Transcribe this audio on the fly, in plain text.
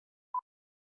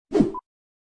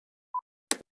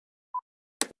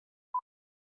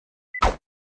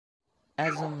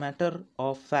As a matter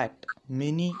of fact,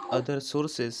 many other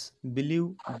sources believe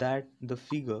that the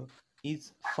figure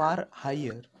is far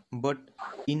higher, but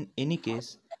in any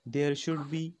case, there should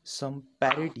be some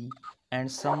parity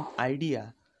and some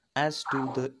idea as to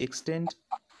the extent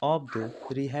of the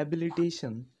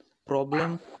rehabilitation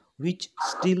problem which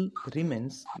still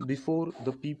remains before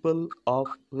the people of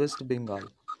West Bengal.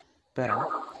 Para.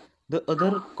 The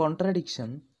other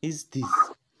contradiction is this.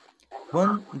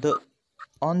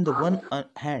 On the one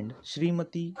hand,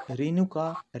 Srimati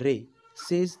Renuka Ray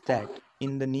says that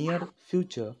in the near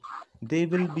future they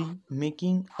will be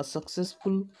making a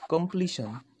successful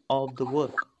completion of the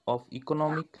work of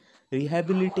economic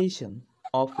rehabilitation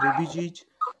of refugees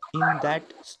in that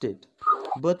state.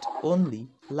 But only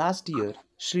last year,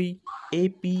 Sri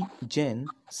A.P. Jain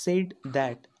said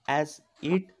that as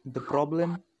yet the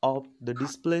problem of the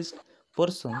displaced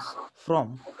persons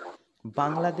from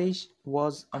Bangladesh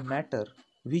was a matter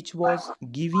which was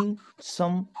giving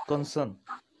some concern.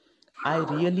 I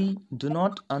really do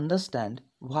not understand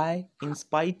why, in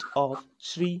spite of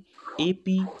Sri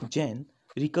A.P. Jain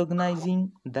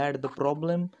recognizing that the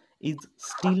problem is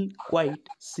still quite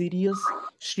serious,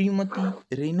 Srimati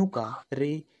Renuka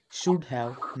Ray should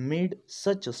have made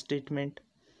such a statement.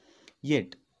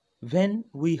 Yet, when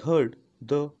we heard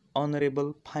the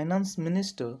Honorable Finance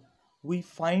Minister, we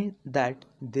find that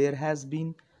there has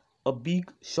been a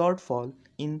big shortfall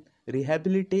in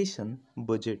rehabilitation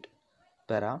budget.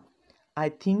 Para, I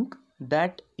think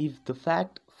that if the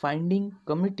fact finding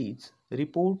committee's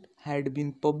report had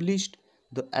been published,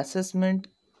 the assessment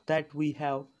that we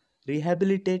have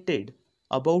rehabilitated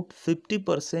about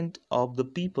 50% of the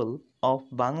people of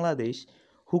Bangladesh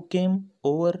who came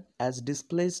over as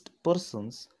displaced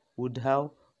persons would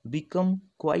have become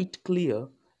quite clear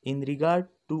in regard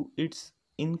to its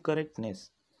incorrectness.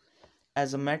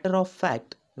 As a matter of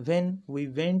fact, when we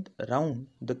went round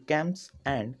the camps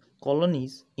and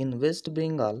colonies in West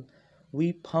Bengal,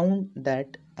 we found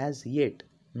that as yet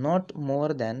not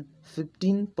more than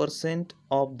 15%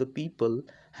 of the people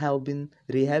have been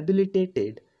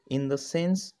rehabilitated in the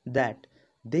sense that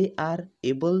they are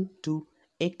able to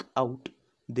eke out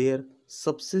their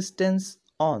subsistence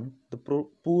on the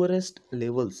poorest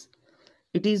levels.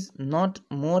 It is not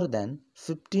more than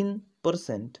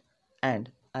 15%,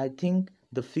 and I think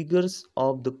the figures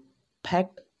of the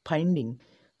fact finding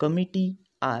committee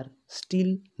are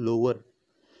still lower.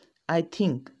 I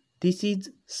think this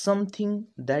is something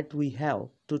that we have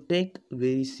to take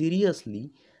very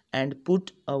seriously and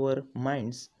put our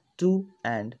minds to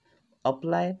and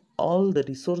apply all the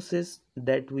resources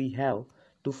that we have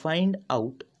to find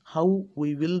out how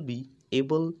we will be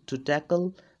able to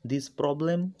tackle this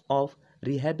problem of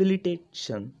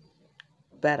rehabilitation.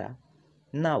 Para.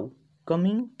 Now,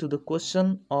 coming to the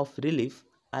question of relief,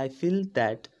 I feel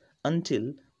that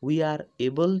until we are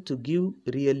able to give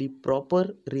really proper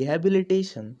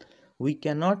rehabilitation, we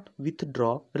cannot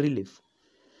withdraw relief.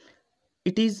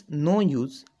 It is no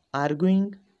use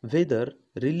arguing whether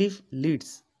relief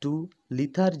leads to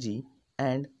lethargy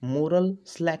and moral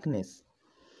slackness.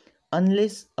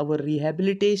 Unless our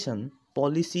rehabilitation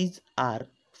policies are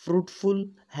fruitful,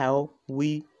 have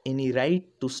we any right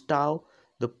to starve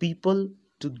the people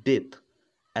to death?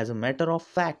 As a matter of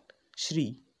fact,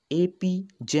 Sri A.P.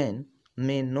 Jain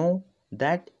may know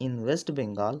that in West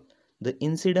Bengal, the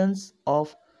incidence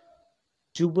of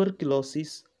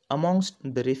tuberculosis amongst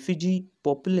the refugee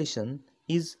population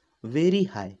is very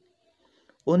high.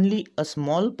 Only a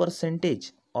small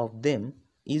percentage of them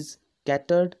is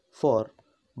catered for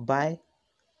by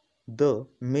the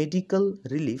medical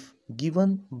relief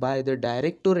given by the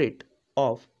Directorate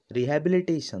of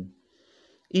Rehabilitation.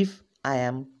 If I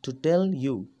am to tell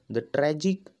you the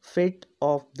tragic fate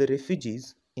of the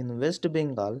refugees in West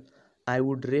Bengal, I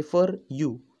would refer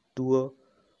you to a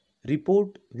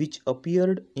report which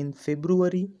appeared in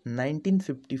February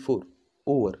 1954.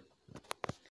 Over.